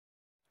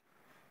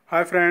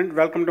Hi friend,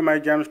 welcome to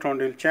my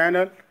Gemstone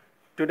channel.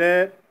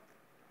 Today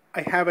I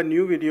have a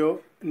new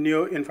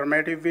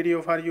informative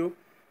video for you.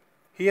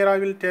 Here I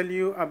will tell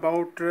you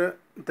about the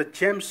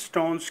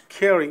gemstones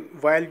caring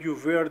while you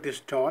wear this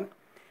stone.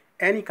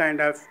 Any kind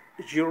of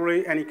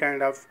jewelry, any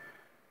kind of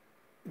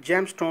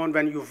gemstone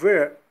when you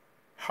wear,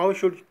 how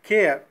should you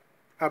care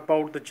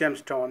about the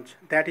gemstones?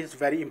 That is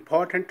very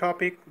important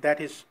topic,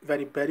 that is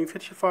very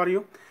beneficial for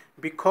you,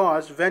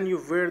 because when you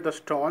wear the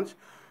stones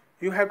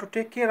you have to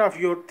take care of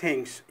your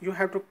things, you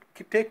have to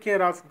take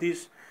care of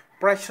these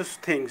precious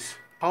things.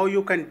 How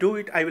you can do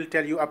it, I will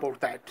tell you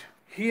about that.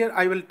 Here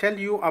I will tell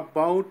you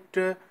about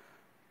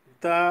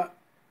the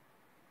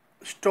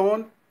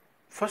stone.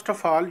 First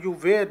of all, you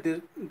wear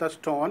the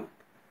stone,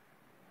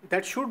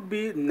 that should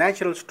be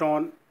natural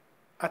stone,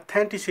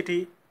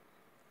 authenticity,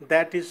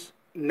 that is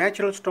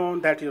natural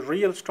stone, that is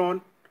real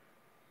stone.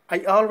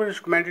 I always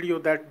recommended you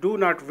that do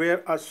not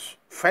wear a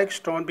fake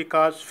stone,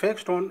 because fake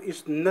stone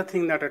is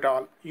nothing, not at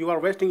all. You are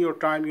wasting your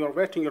time, you are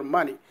wasting your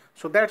money.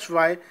 So that's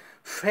why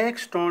fake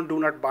stone do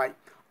not buy.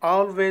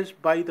 Always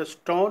buy the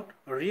stone,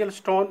 real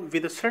stone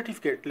with a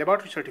certificate,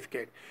 laboratory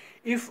certificate,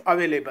 if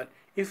available.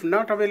 If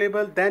not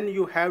available, then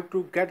you have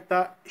to get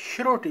the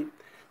surety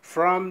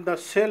from the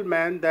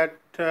salesman that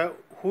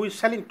who is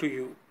selling to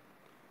you.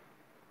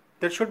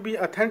 There should be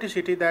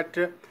authenticity that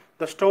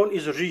the stone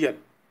is real.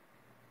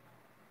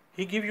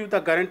 He give you the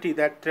guarantee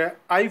that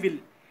I will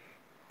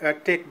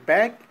take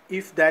back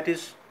if that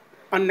is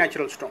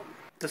unnatural stone.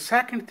 The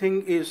second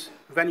thing is,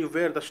 when you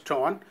wear the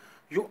stone,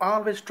 you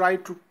always try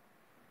to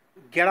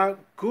get a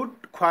good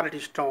quality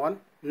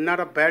stone, not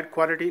a bad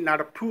quality, not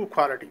a poor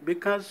quality,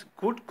 because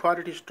good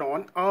quality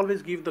stone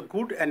always give the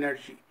good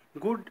energy,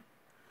 good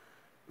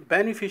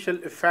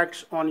beneficial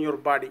effects on your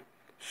body.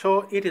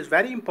 So it is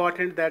very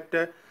important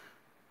that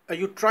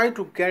you try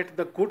to get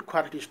the good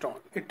quality stone.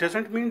 It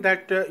doesn't mean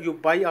that you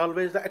buy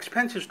always the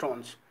expensive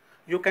stones.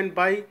 You can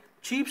buy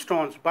cheap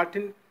stones, but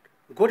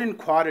good in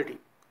quality.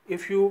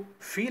 If you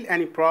feel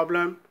any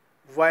problem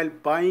while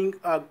buying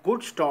a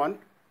good stone,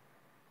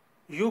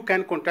 you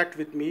can contact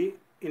with me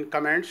in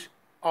comments.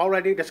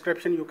 Already in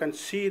description you can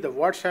see the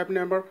WhatsApp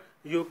number.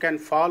 You can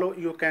follow,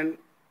 you can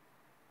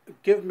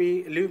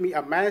leave me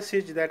a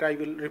message that I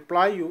will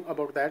reply you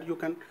about that. You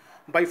can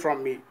buy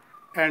from me.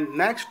 And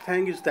next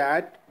thing is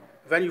that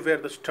when you wear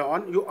the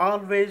stone, you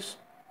always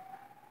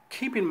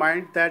keep in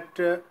mind that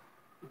the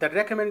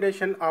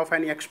recommendation of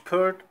any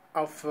expert,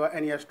 of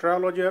any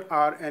astrologer,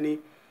 or any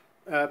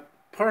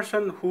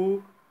person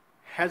who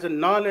has a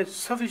knowledge,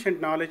 sufficient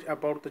knowledge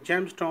about the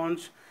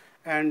gemstones,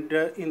 and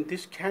in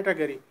this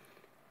category,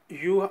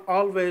 you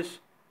always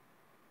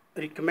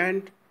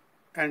recommend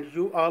and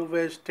you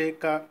always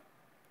take a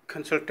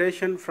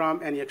consultation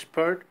from any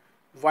expert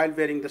while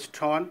wearing the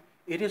stone.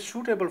 It is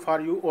suitable for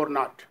you or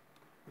not,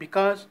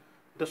 because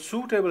the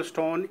suitable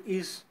stone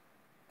is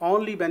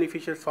only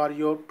beneficial for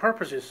your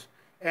purposes.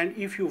 And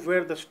if you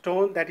wear the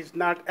stone that is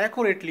not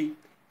accurately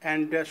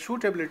and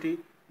suitability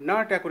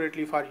not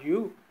accurately for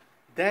you,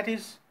 that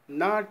is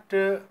not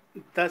the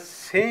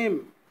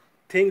same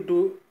thing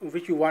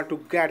which you want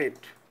to get it.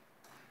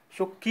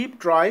 So keep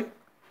trying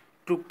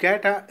to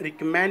get a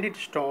recommended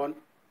stone,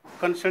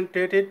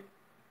 concentrated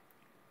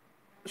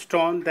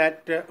stone,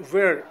 that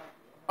wear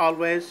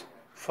always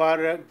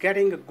for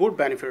getting good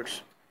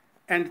benefits.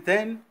 And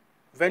then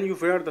when you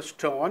wear the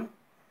stone,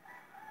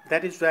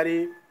 that is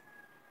very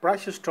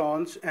precious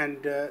stones,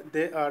 and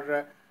they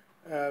are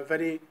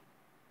very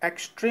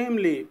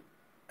extremely,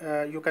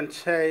 you can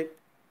say,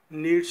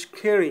 needs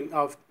caring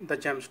of the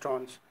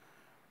gemstones.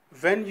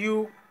 When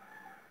you,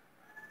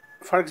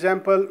 for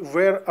example,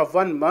 wear a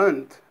 1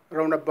 month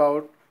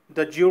roundabout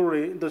the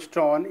jewelry, the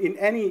stone, in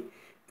any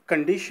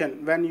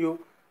condition, when you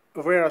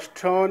wear a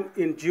stone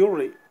in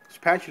jewelry,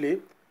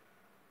 especially,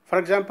 for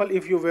example,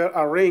 if you wear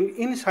a ring,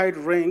 inside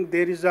ring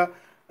there is a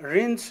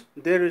rinse,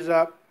 there is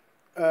a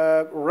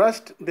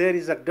rust, there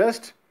is a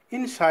dust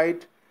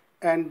inside,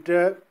 and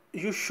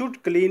you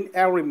should clean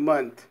every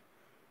month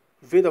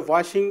with a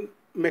washing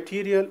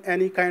material,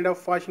 any kind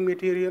of washing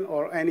material,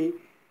 or any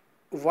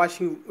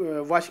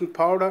washing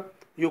powder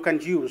you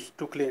can use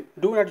to clean.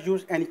 Do not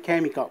use any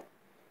chemical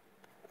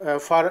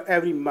for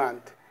every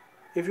month.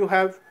 If you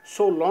have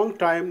so long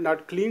time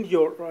not cleaned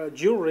your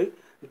jewelry,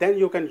 then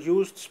you can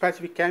use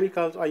specific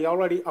chemicals. I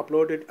already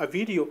uploaded a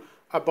video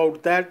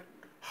about that,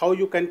 how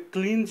you can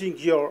cleansing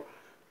your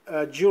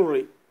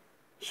jewelry.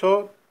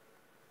 So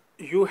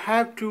you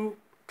have to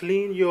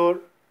clean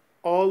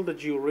all the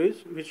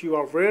jewelries which you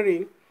are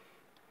wearing.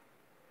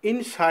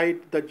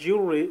 Inside the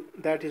jewelry,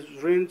 that is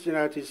rinsed,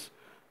 that is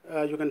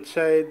you can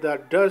say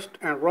the dust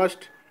and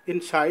rust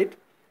inside,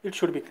 it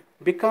should be,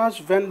 because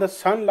when the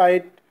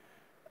sunlight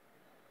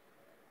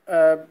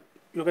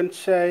you can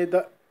say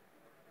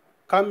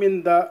come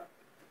in the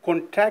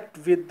contact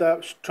with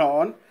the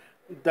stone,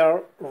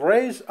 the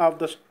rays of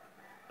the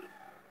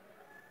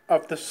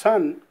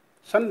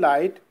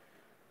sunlight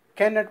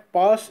cannot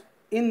pass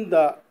in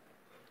the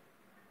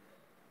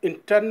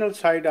internal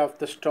side of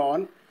the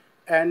stone,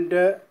 and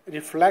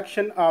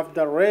reflection of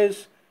the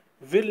rays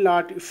will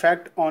not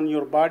affect on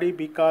your body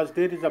because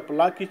there is a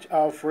blockage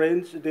of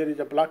rains, there is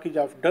a blockage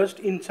of dust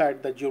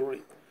inside the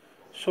jewelry.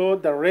 So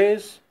the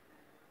rays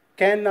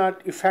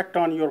cannot affect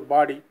on your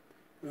body.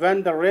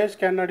 When the rays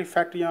cannot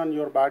affect on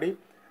your body,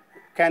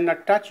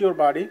 cannot touch your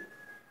body,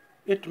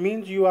 it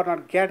means you are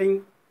not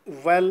getting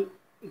well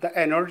the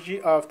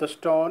energy of the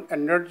stone,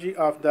 energy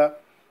of the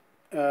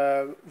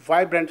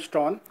vibrant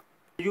stone.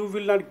 You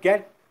will not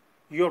get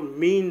your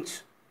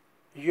means,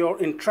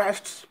 your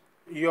interests,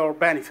 your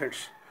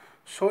benefits.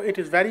 So it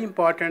is very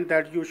important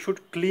that you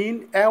should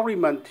clean every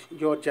month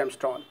your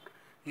gemstone,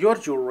 your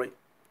jewelry.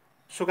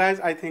 So guys,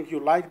 I think you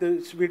like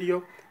this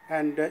video,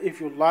 and if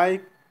you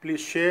like,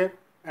 please share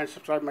and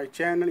subscribe my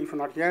channel if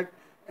not yet,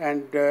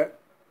 and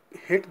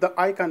hit the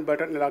icon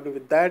button. Along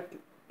with that,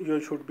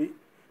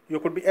 you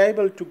could be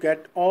able to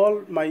get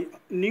all my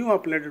new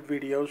uploaded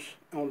videos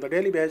on the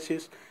daily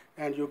basis,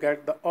 and you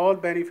get the all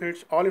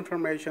benefits, all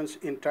informations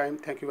in time.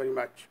 Thank you very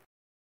much.